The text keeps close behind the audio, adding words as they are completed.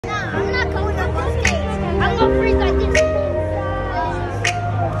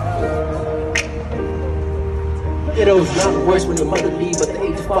Ghetto's not worse when your mother leave, but the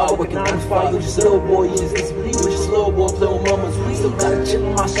 8 to 5 working 9 to 5. You just a little boy, you just disbelieve. You just a little boy play with mamas. We still got a chip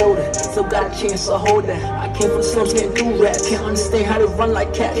on my shoulder, still got a chance to hold that. I came from the slums, can't do rap. Can't understand how to run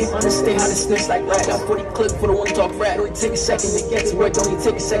like cats. Can't understand how to snitch like rap. Got 40 clips for the one talk rap. Only take a second to get to work. Only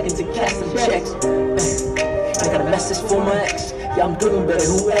take a second to cash them checks. I got a message for my ex. Yeah, I'm doing better.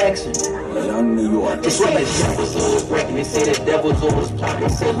 Who asking? It's what the devil's always working. They say the devil's always plotting. They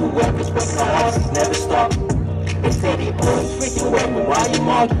say whoever's working the hardest never stop. They say they always freaking work, but why you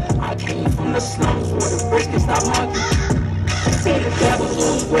marking? I came from the slums where the bricks can stop marking. They say the devil's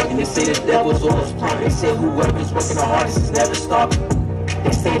always working. They say the devil's always plotting. They say whoever's working the hardest is never stopping.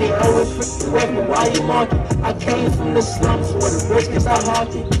 They say they always freaking work, but why you marking? I came from the slums where the bricks can stop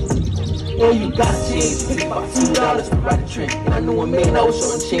marking. Yeah, you got change. Paid about $2 to ride a train. And I knew a man that was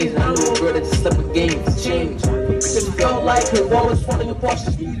showing change. And I knew a girl that just slept with games to change. Because it felt like her always falling apart,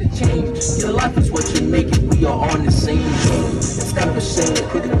 just need to change. Your life is what you make it. We are on the same team. It's kind of a shame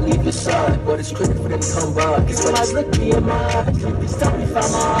that they didn't leave your side, but it's critical for them to come by. Cause when I look me in my eyes, please tell me if I'm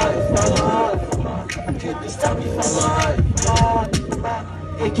high. Please tell me if I'm high.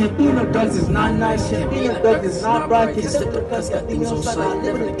 It can't be no drugs, it's not nice. Can't be no drugs, it's not right. Can't slip the cuss, got things on sight. I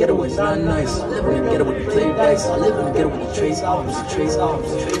live in the ghetto, it's not nice. I live in the ghetto with the play dice. I live in the ghetto with the trace albums, the trace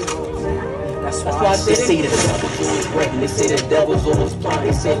albums, the trace albums. That's why they say the devil's always working. They say the devil's always plotting.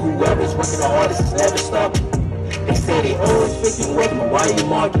 They say whoever's working the hardest is never stopping. They say they always freaking working, but why you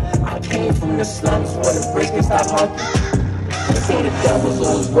marking? I came from the slums where the bricks can stop marking. They say the devil's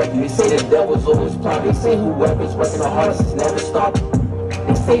always working. They say the devil's always plotting. They say whoever's working the hardest is never stopping.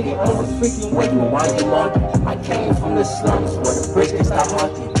 They say they always freaking working, but why you marking? I came from the slums where the bricks can stop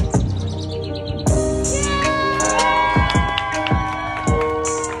marking.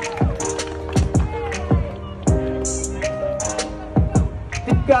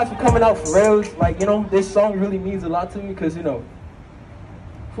 Thank you guys for coming out for reals. Like, you know, this song really means a lot to me because, you know,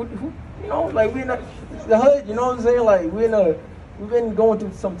 like we're in the hood, you know what I'm saying? Like we've been going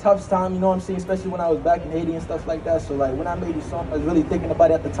through some tough time, you know what I'm saying, especially when I was back in Haiti and stuff like that. So like when I made this song, I was really thinking about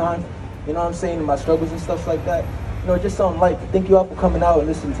it at the time, you know what I'm saying, and my struggles and stuff like that. You know, just something light. Thank you all for coming out and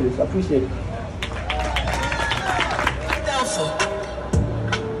listening to this. I appreciate it.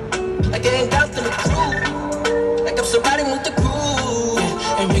 Like it ain't down to the crew. Like I'm surviving with the crew.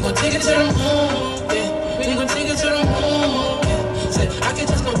 And we gon' take it to the moon. Yeah. We gon' take it to the moon. Yeah. Said I can't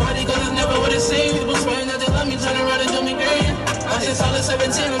trust nobody cause it's never what it seems. People swearing that they love me, turn around and do me green. Since I was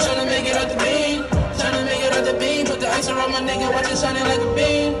 17, I'm tryna make it out the beam. Tryna make it out the beam. Put the ice around my nigga, watch it shining like a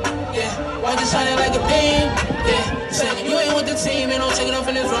beam. Yeah, watch it shining like a beam. Yeah, say you ain't with the team, ain't no taking off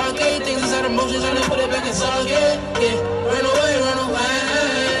in this rocket. Things inside emotions, tryna put it back in socket. Yeah, run away, run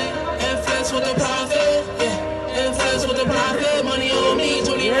away. Inflex with the profit. Yeah, inflex with the profit. Money on me,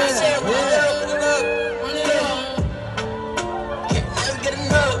 20 racks, yeah, run it up. Can't never get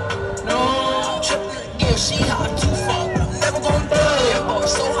enough. No, I'm tripping again, she hot too far.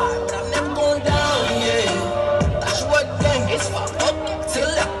 So high, but I'm never going down, yeah. That's what gang, it's fucked up till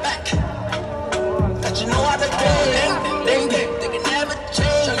left back. That you know how to bang, they can never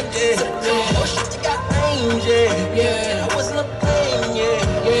change, yeah. Oh shit, you got range, yeah. I wasn't a pain,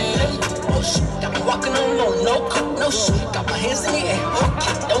 yeah. Oh shit, got me walking alone, no coat, no shoe. Got my hands in the air,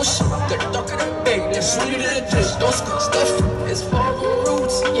 okay, don't shoot. They're darker than baby, they're sweeter than a juice. Don't scoop stuff, it's far from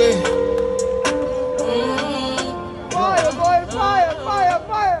roots, yeah. Fire, boy, fire, fire,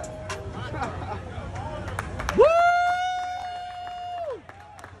 fire! Woo!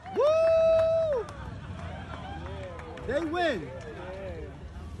 Woo! They win.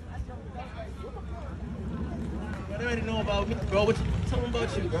 What do you already know about me, bro? Tell them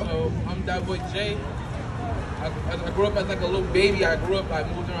about you, bro. So, I'm that boy Jay. I grew up as like a little baby. I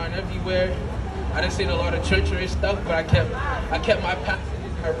moved around everywhere. I didn't see a lot of church stuff, but I kept my passion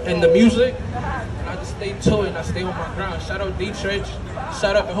in the music. And I just stayed to it and I stayed on my ground. Shout out Deatrich.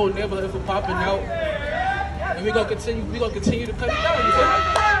 Shout out the whole neighborhood for popping out. And we're gonna continue to cut it down. You feel me?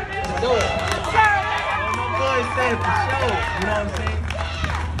 Let's do it. My boy said for sure. You know what I'm saying?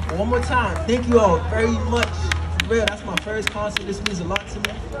 One more time, thank you all very much. For real, that's my first concert. This means a lot to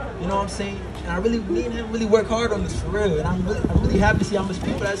me. You know what I'm saying? And I really need to really work hard on this for real. And I'm really happy to see how much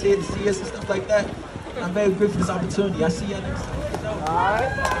people that's here to see us and stuff like that. And I'm very grateful for this opportunity. I'll see y'all next time.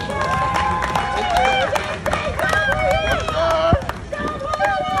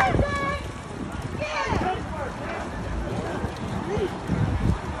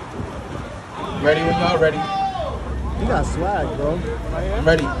 Ready when y'all ready. You got swag, bro. I'm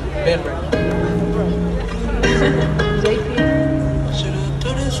ready. Been ready. Should've do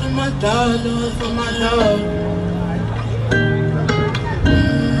this for my dog, do it for my dog.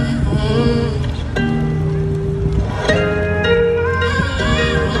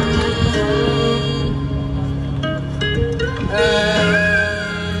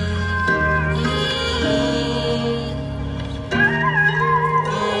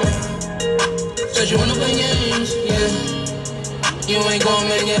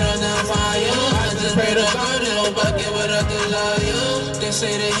 they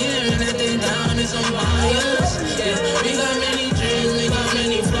say they hearing that they down is on bias. Yeah, we got many dreams, we got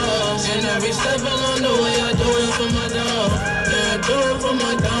many flaws. And every step along the way, I do it for my dog. Yeah, I do it for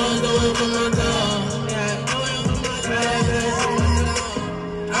my dog, do it for my dog. Yeah, do it for my dog.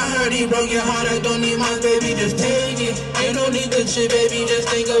 I heard he broke your heart, I don't need my baby, just take it. Ain't no need to shit, baby, just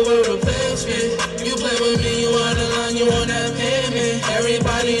think of a replacement. You play with me, you on the line, you on that payment.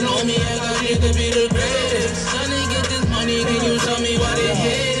 Everybody know me, I got shit to be the greatest. Tryna get this money, can you tell me why they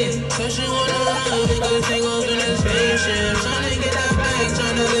hate it? So she wanna run, because they gon' do this spaceship. Tryna get that back,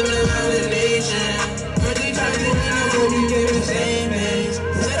 tryna live in imagination. But they try to win the movie, get the same age.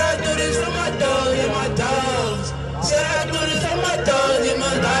 Said I do this for my dogs, yeah, my dogs. Said I do this for my dogs, yeah,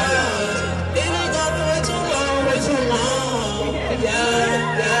 my dogs. They been gone for way too long, way too long.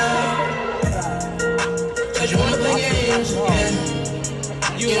 Yeah, yeah. Cause you wanna play games, yeah.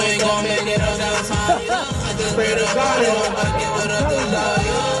 You ain't gon' make it up downtown, yeah. I just pray to God, I hope I get what up the law,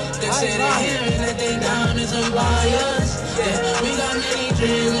 yeah. They say they hearing that they down is unbiased. Yeah, we got many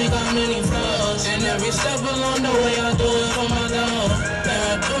dreams, we got many flaws. And every step along the way, I do it for my dog. Yeah,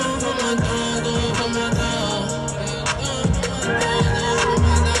 I do it for my dog, do it for my dog.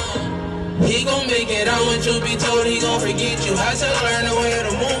 He gon' make it out when truth be told, he gon' forget you. I said learn the way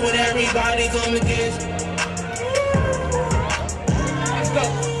to move when everybody come against you. Let's go.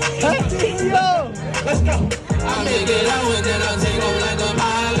 Let's go. I make it out and then I take off like a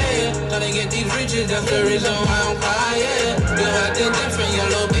pilot. Tryna get these riches, that's the reason why I'm quiet. You acting different, your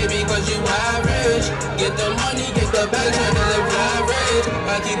little baby, cause you average. Get the money, get the bag, tryna live average.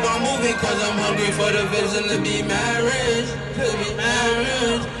 I keep on moving cause I'm hungry for the vision to be marriage. To be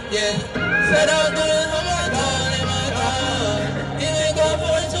marriage, yeah. Said I'll do this for my dog and my dog. You ain't go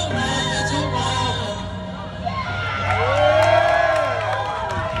for it too long, too long.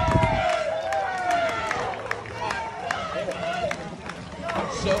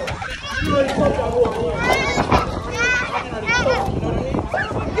 So,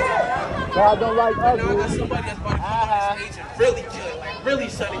 God don't like now I ugly. got somebody that's about to come on this stage and really kill it, like really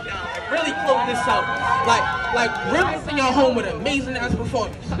shut it down, like really close this out, like really send y'all home with an amazing ass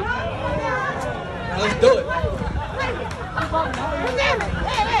performance. Now let's do it.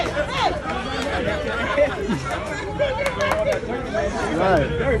 Right.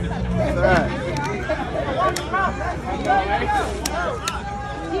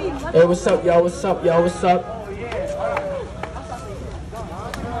 Hey, what's up, y'all? What's up, y'all? What's up?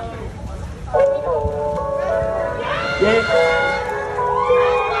 Yeah.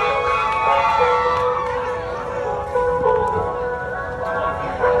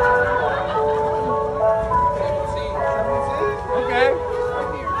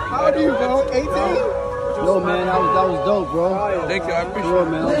 How old are you, bro? 18? Yo, man, that was dope, bro. Thank you, I appreciate Yo,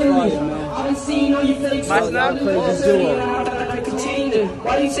 man, that was fire, man. I've been seeing all your fakes. I played this duo.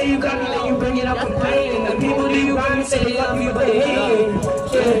 Why you say you got me, then you bring it up complaining? The people do you got me say they love you, but they hate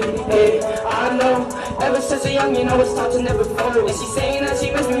it. Yeah, I know. Ever since a youngin', I was taught to never fold. And she saying that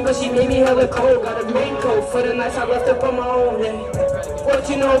she miss me, but she made me hella cold. Got a raincoat for the nights I left up on my own. Yeah. What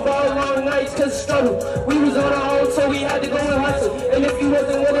you know about long nights, cause struggle. We was on our own, so we had to go and hustle. And if you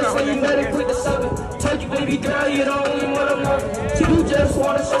wasn't with us, then you better quit the subbing. Told you, baby girl, you're the only one I'm loving. You just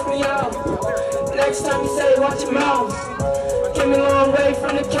wanna stress me out. Next time you say, watch your mouth. Came a long way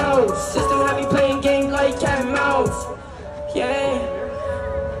from the couch. System had me playing games like cat and mouse. Yeah.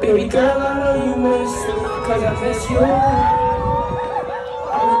 Baby girl, I know you miss me, cause I miss you. I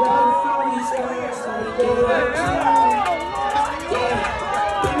was down for all these girls, so we get it back to you. Yeah.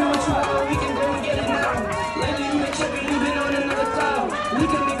 Baby, what you want, we can go and get it now. Lately you been tripping, you been on another cloud. We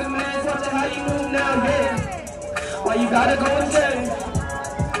can make a man watch how you move now, yeah. Why you gotta go and tell me?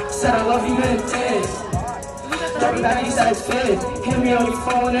 Said I love you in tears. Dropping back these sides fit. Hit me on your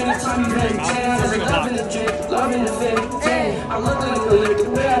phone anytime you been tan. Loving the drip, loving the fit. Damn, I'm looking at the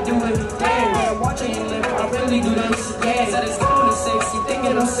way I do it. Damn, watching you live, I really do this. Yeah, said it's going to 6, you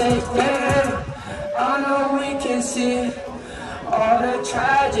thinking I'm safe. Yeah, I know we can see all the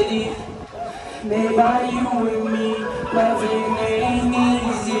tragedy made by you and me. Loving ain't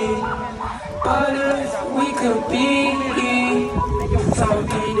easy, but if we could be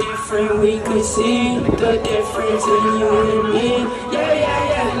something different, we could see the difference in you and me.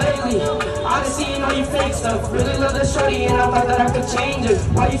 Yeah, lately I've seen all your fake stuff. Really love the shorty and I thought that I could change her.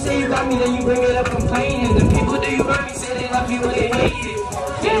 Why you say you got me, then you bring it up complaining? The people do you love me say they love you, but they hate it.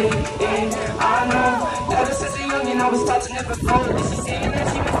 Yeah, I know. Ever since a youngin', I was taught to never fold. And she saying that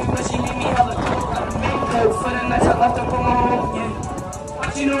she miss me, but she made me hella cold. Got a raincoat for the nights I left up on my own. Yeah.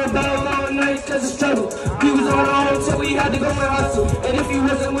 What you know about long nights, cause it's trouble. We was on our own till we we had to go and hustle. And if you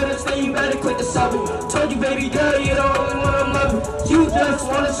wasn't with us, then you better quit the subbing. Told you, baby girl, you're the only one I'm loving. You just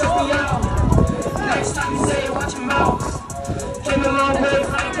wanna check me out. Next time you say it, watch your mouth. Came a long way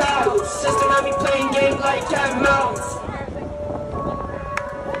from the cows. Sister got me playing games like cat and mouse.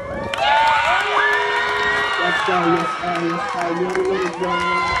 Let's go, yes, you know what it's going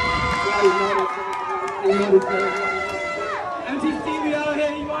on. MTC, we out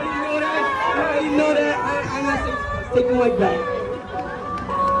here, you already know that. You already know that. I'm not taking my back.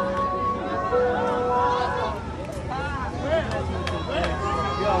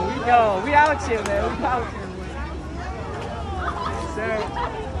 Yo, we out here, man. We out here, man. Sir.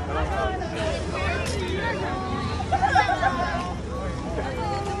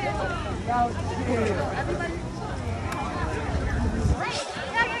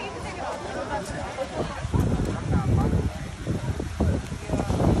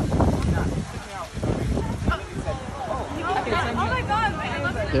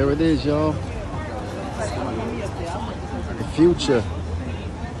 There it is, y'all. The future.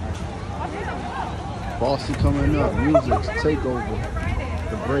 Bossy coming up. Music's takeover.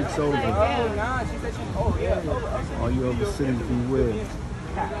 The break's over. All you other cities beware.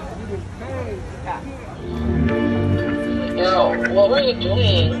 Yo, what were you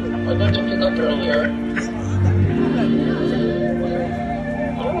doing? I got to pick up earlier.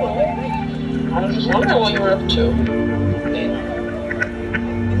 I was just wondering what you were up to.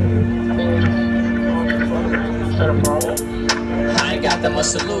 Is that a problem? I ain't got that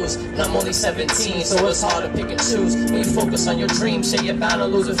much to lose, and I'm only 17, so it's hard to pick and choose. When you focus on your dreams, yeah, you're bound to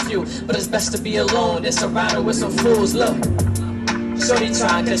lose a few. But it's best to be alone than surrounded with some fools. Look, shorty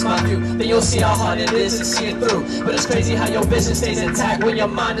try and catch my view, then you'll see how hard it is to see it through. But it's crazy how your vision stays intact when your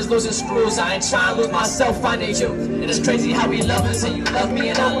mind is losing screws. I ain't trying to lose myself, I need you. And it's crazy how we love us and you love me,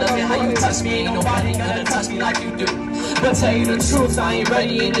 and I love it how you touch me. Ain't nobody gonna touch me like you do. But tell you the truth, I ain't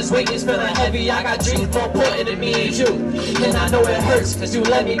ready, and this weight is feeling heavy. I got dreams more important than me and you. And I know it hurts, cause you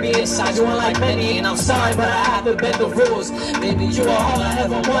let me be inside you unlike many. And I'm sorry, but I have to bend the rules. Maybe you are all I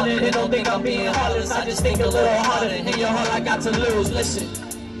ever wanted, and don't think I'm being heartless. I just think a little harder, and you're all I got to lose. Listen,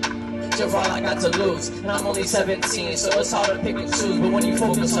 you're all I got to lose, and I'm only 17, so it's hard to pick and choose. But when you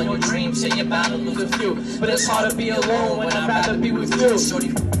focus on your dreams, yeah, you're bound to lose a few. But it's hard to be alone when I'd rather be with you.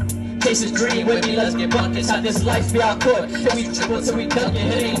 Shorty, chase a dream with me, let's get buckets. How this life be our court. Till we triple, till we dunk it,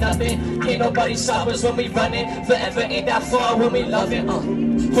 it ain't nothing. Can't nobody stop us when we run it. Forever ain't that far when we love it.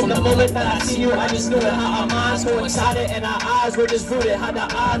 From the moment that I see you, I just knew it. How our minds coincided and our eyes were just rooted. How the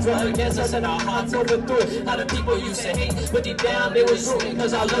odds were against us and our hearts overthrew it. How the people used to hate, but deep down they was rooting.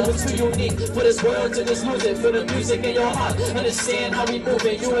 Cause our love was too unique for this world to just lose it. For the music in your heart, understand how we move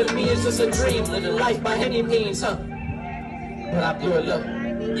it. You and me is just a dream, living life by any means, But I blew it, look.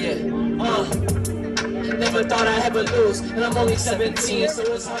 Yeah, never thought I'd ever lose, and I'm only 17, so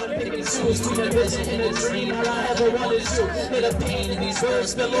it's hard to pick and choose between the vision and the dream. All I ever wanted is you, and the pain in these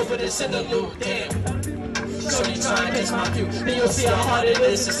words spill over this interlude. Damn, shorty try and catch my view, then you'll see how hard it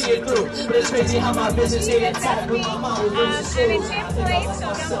is to see it through. But it's crazy how my business stayed intact when my mom was losing school. I'm in fifth place,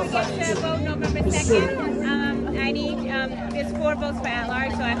 so don't forget to vote November 2nd. I need, there's 4 votes for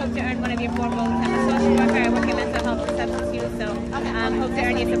at-large, so I hope to earn one of your 4 votes. I'm a social worker, I work in mental health and substance use, so hope to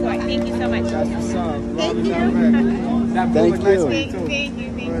earn your support. Thank you so much. Thank you. Thank you. Thank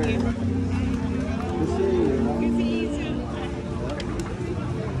you. Good to see you too.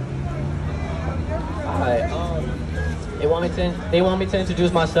 Hi. They want me to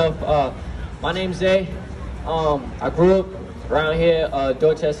introduce myself. My name's Zay. I grew up around here,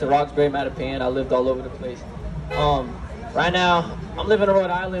 Dorchester, Roxbury, Mattapan. I lived all over the place. Right now, I'm living in Rhode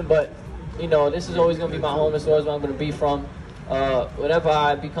Island, but you know, this is always gonna be my home. It's always where I'm gonna be from. Whatever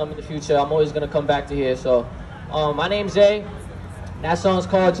I become in the future, I'm always gonna come back to here. So, my name's Zay. That song's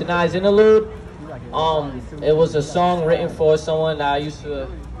called Janai's Interlude. It was a song written for someone that I used to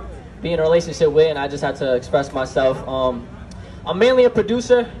be in a relationship with, and I just had to express myself. I'm mainly a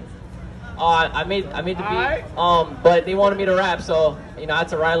producer. I made the beat, but they wanted me to rap, so you know I had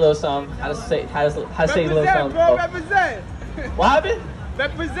to write a little something. How to say a little something. Bro, represent. What happened?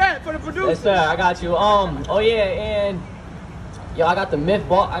 Represent for the producer. Yes, sir. I got you. Oh yeah, and yo, I got the Myth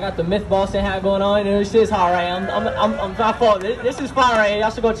Boston hat going on, and this is hot, right? I'm not fault. This is fire right here.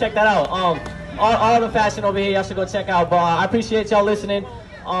 Y'all should go check that out. All the fashion over here, y'all should go check out. But I appreciate y'all listening.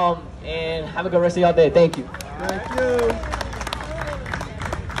 And have a good rest of y'all day. Thank you. Thank you.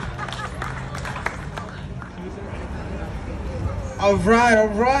 All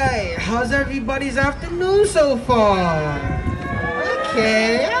right. How's everybody's afternoon so far?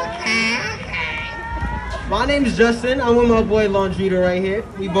 Okay. My name's Justin. I'm with my boy Laundrita right here.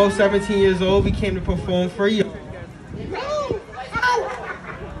 We both 17 years old. We came to perform for you.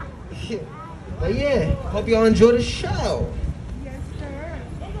 But yeah, hope y'all enjoy the show.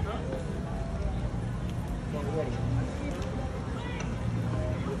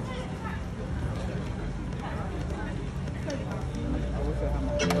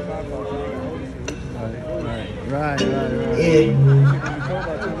 Right. Yeah.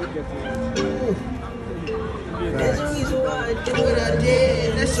 That's the reason why I did what I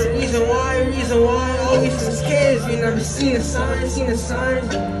did. That's the reason why always was kids. You never seen the signs.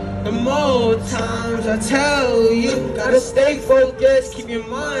 The more times I tell you, gotta stay focused, keep your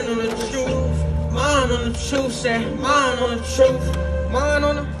mind on the truth. Mind on the truth, say, mind on the truth. Mind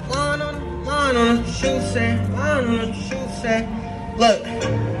on the truth, say, mind on the truth, say. Look.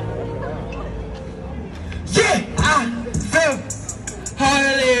 Yeah, I feel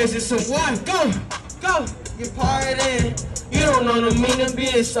heartless. It's a one, go, you partying. You don't know the meaning of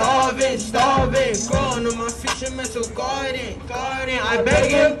being starving. Growing on my future mental garden. I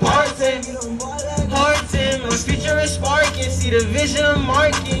beg your pardon. My future is sparking. See the vision I'm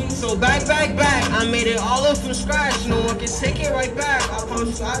marking. So back. I made it all up from scratch. No one can take it right back. I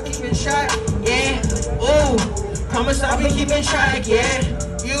promise I'll be keeping track. Yeah, ooh, promise I'll be keeping track. Yeah,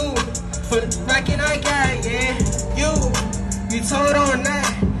 you. For the record I got, yeah. You told on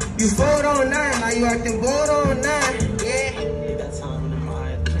that. You vote on that. Now you acting bold on that, yeah. You got time in the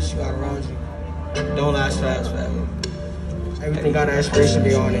mind. Push you got around you. Don't last fast, man. Everything got an expiration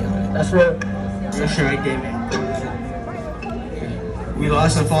be on it. That's right. That's right, there, man. We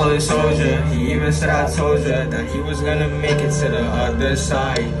lost a fallen soldier. He even said I told you that he was gonna make it to the other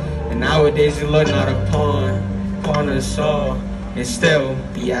side. And nowadays you look not a pawn of soul. And still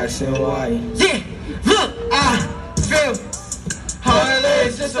be asking why. Yeah, look, I feel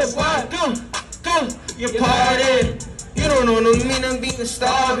heartless. Just a what? Go, you party. You don't know no meaning of being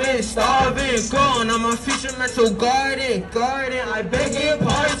starving. Gone on my future mental garden. I beg your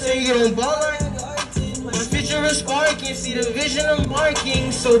pardon. You don't bother. My future is sparking. See the vision I'm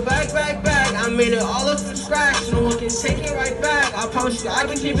marking. So back. I made it all up from scratch. No one can take it right back. I promise you I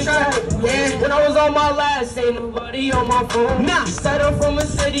can keep it track. Yeah. When I was on my last, ain't nobody on my phone. Nah. Set up from a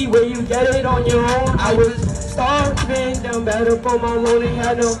city where you get it on your own. I was starving, down bad up on my loan, ain't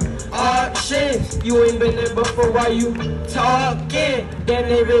had no options. You ain't been there before, why you talking? Damn,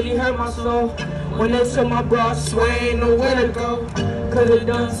 they really hurt my soul. When they took my bra, swear ain't nowhere to go. Could've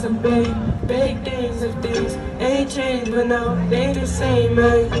done some big things if things ain't changed, but now they ain't the same,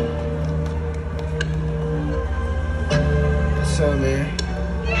 man. So, man.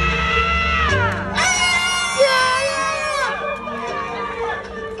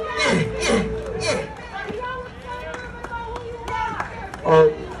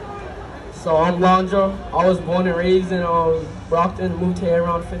 So I'm Landra. I was born and raised in Brockton, moved here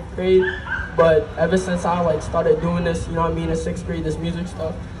around 5th grade. But ever since I started doing this, you know what I mean, in 6th grade, this music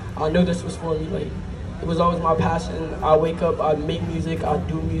stuff, I knew this was for me. It was always my passion. I wake up, I make music, I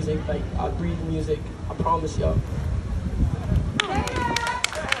do music, I breathe music. I promise y'all.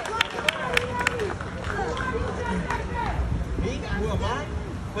 Me? Who am I?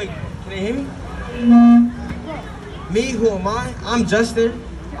 Wait, can they hear me? Me, who am I? I'm Justin.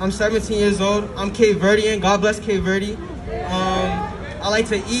 I'm 17 years old. I'm Cape Verdean. God bless Cape Verde. I like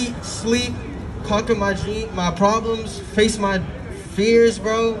to eat, sleep, conquer my problems, face my fears,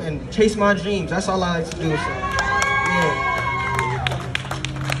 bro, and chase my dreams. That's all I like to do. So, yeah.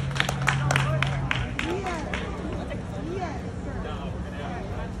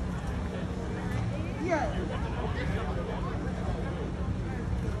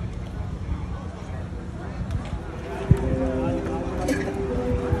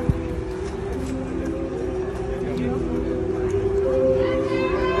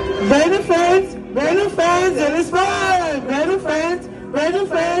 Random friends, and it's fun. Random friends,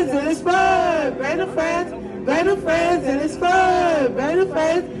 and it's fun. Random friends, and it's fun. Random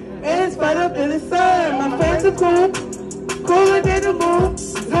friends, and it's fun up in the sun. My friends are cool, cooler than the moon.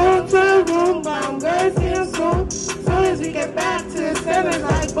 Zoom to the room, I'm gonna see them soon. Soon as we get back to the center,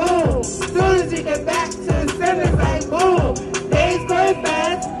 like boom. Soon as we get back to the center, like boom. Days going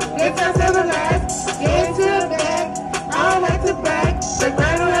fast, good times never last. Get into the bag, I don't like to brag, but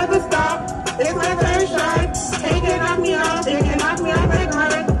I don't ever stop. It's my turn shine. They can knock me off like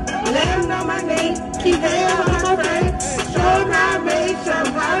mine. Let them know my name. Keep hanging on my friend. Show them how I made. Show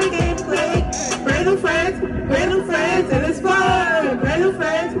them how the game played. Random friends, and it's fun. Random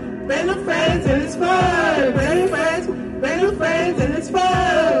friends, and it's fun. Random friends, and it's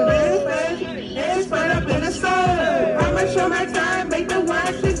fun. Random friends, and it's fun up in the sun. I'ma show my time, make the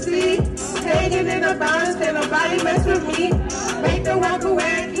world succeed. Hanging in the balance, can't nobody mess with me. Make the walk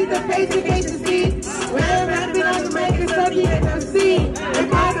away, keep the pace in case you see. We're rapping on the make it so the NFC.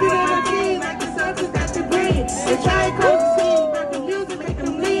 And passing on the team like the sun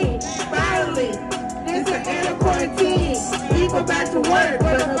work,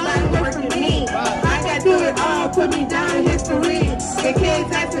 but nobody work for me. I got to do it all, put me down in history. The kids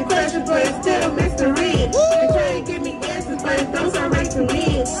asking questions, but it's still mystery. They try to give me answers, but it don't sound right to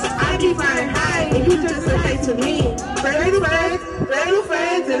me. I be flying high, and you just relate to me. Brand new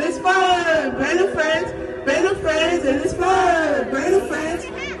friends, and it's fun. Brand new friends, and it's fun. Brand new friends,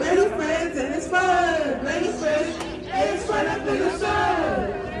 and it's fun. Brand new friends, and it's fun up in the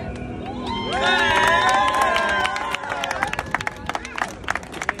sun.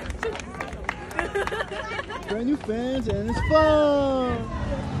 Brand new fans and it's fun.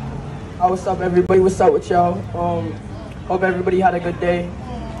 What's up, everybody? What's up with y'all? Hope everybody had a good day.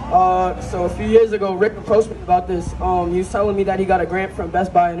 So a few years ago, Rick approached me about this. He was telling me that he got a grant from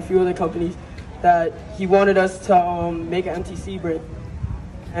Best Buy and a few other companies that he wanted us to make an MTC brand.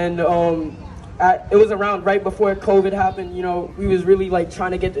 And it was around right before COVID happened. You know, we was really like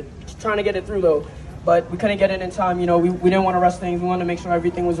trying to get it through though, but we couldn't get it in time. You know, we didn't want to rush things. We wanted to make sure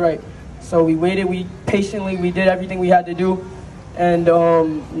everything was right. So we waited. We patiently did everything we had to do, and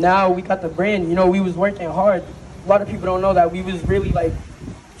now we got the brand. You know, we was working hard. A lot of people don't know that we was really like.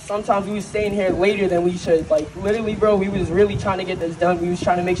 Sometimes we was staying here later than we should. Like literally, bro, we was really trying to get this done. We was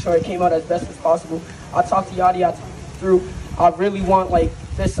trying to make sure it came out as best as possible. I talked to Yadi. I talked through. I really want like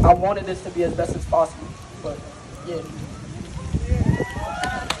this. I wanted this to be as best as possible. But yeah.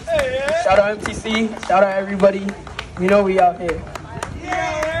 Shout out MTC. Shout out everybody. You know we out here.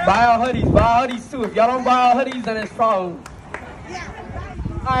 Buy our hoodies too. If y'all don't buy our hoodies, then it's a problem.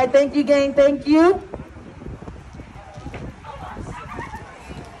 All right, thank you, gang. Thank you.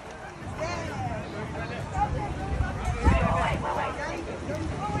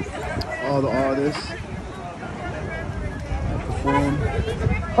 All the artists perform.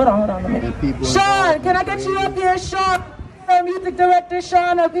 Hold on a minute. Sean, can I get you up here, Sean? Music director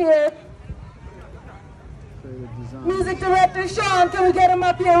Sean up here. Music director Sean, can we get him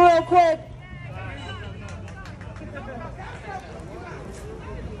up here real quick?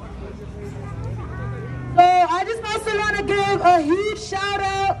 So I just also want to give a huge shout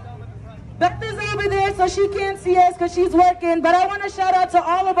out. Beth is over there, so she can't see us because she's working, but I want to shout out to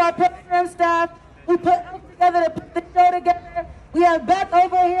all of our program staff who put together to put the show together. We have Beth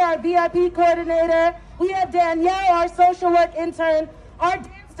over here, our VIP coordinator. We have Danielle, our social work intern. Our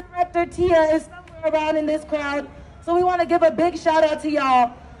dance director, Tia, is somewhere around in this crowd. So we want to give a big shout out to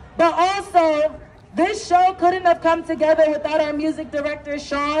y'all. But also, this show couldn't have come together without our music director,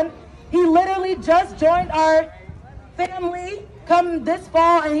 Sean. He literally just joined our family come this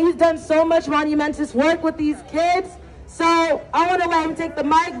fall, and he's done so much monumentous work with these kids. So I want to let him take the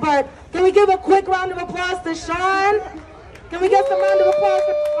mic, but can we give a quick round of applause to Sean? Can we get some round of applause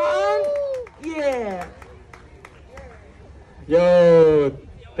for Sean? Yeah. Yo,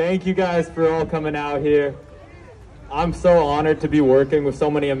 thank you guys for all coming out here. I'm so honored to be working with so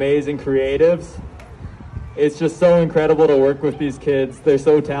many amazing creatives. It's just so incredible to work with these kids. They're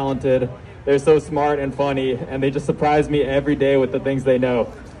so talented, they're so smart and funny, and they just surprise me every day with the things they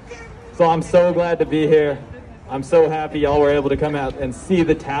know. So I'm so glad to be here. I'm so happy y'all were able to come out and see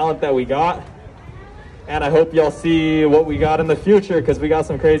the talent that we got. And I hope y'all see what we got in the future, because we got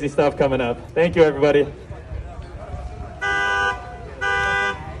some crazy stuff coming up. Thank you, everybody.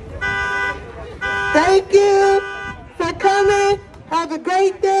 Thank you for coming. Have a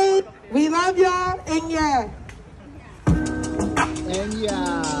great day. We love y'all, and yeah. And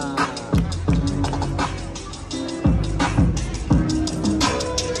yeah.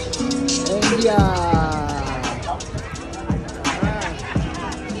 And yeah.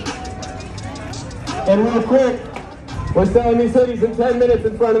 And real quick, we're selling these hoodies in 10 minutes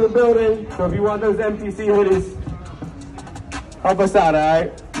in front of the building. So if you want those MTC hoodies, help us out, all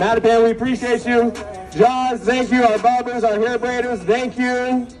right? Mattapan, we appreciate you. Jaws, thank you. Our barbers, our hair braiders, thank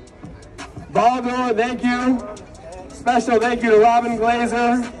you. Balgo, thank you. Special thank you to Robin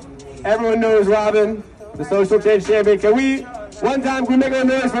Glazer. Everyone knows Robin, the social change champion. Can we, one time, can we make a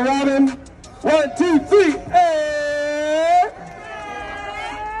noise for Robin? 1, 2, 3, hey!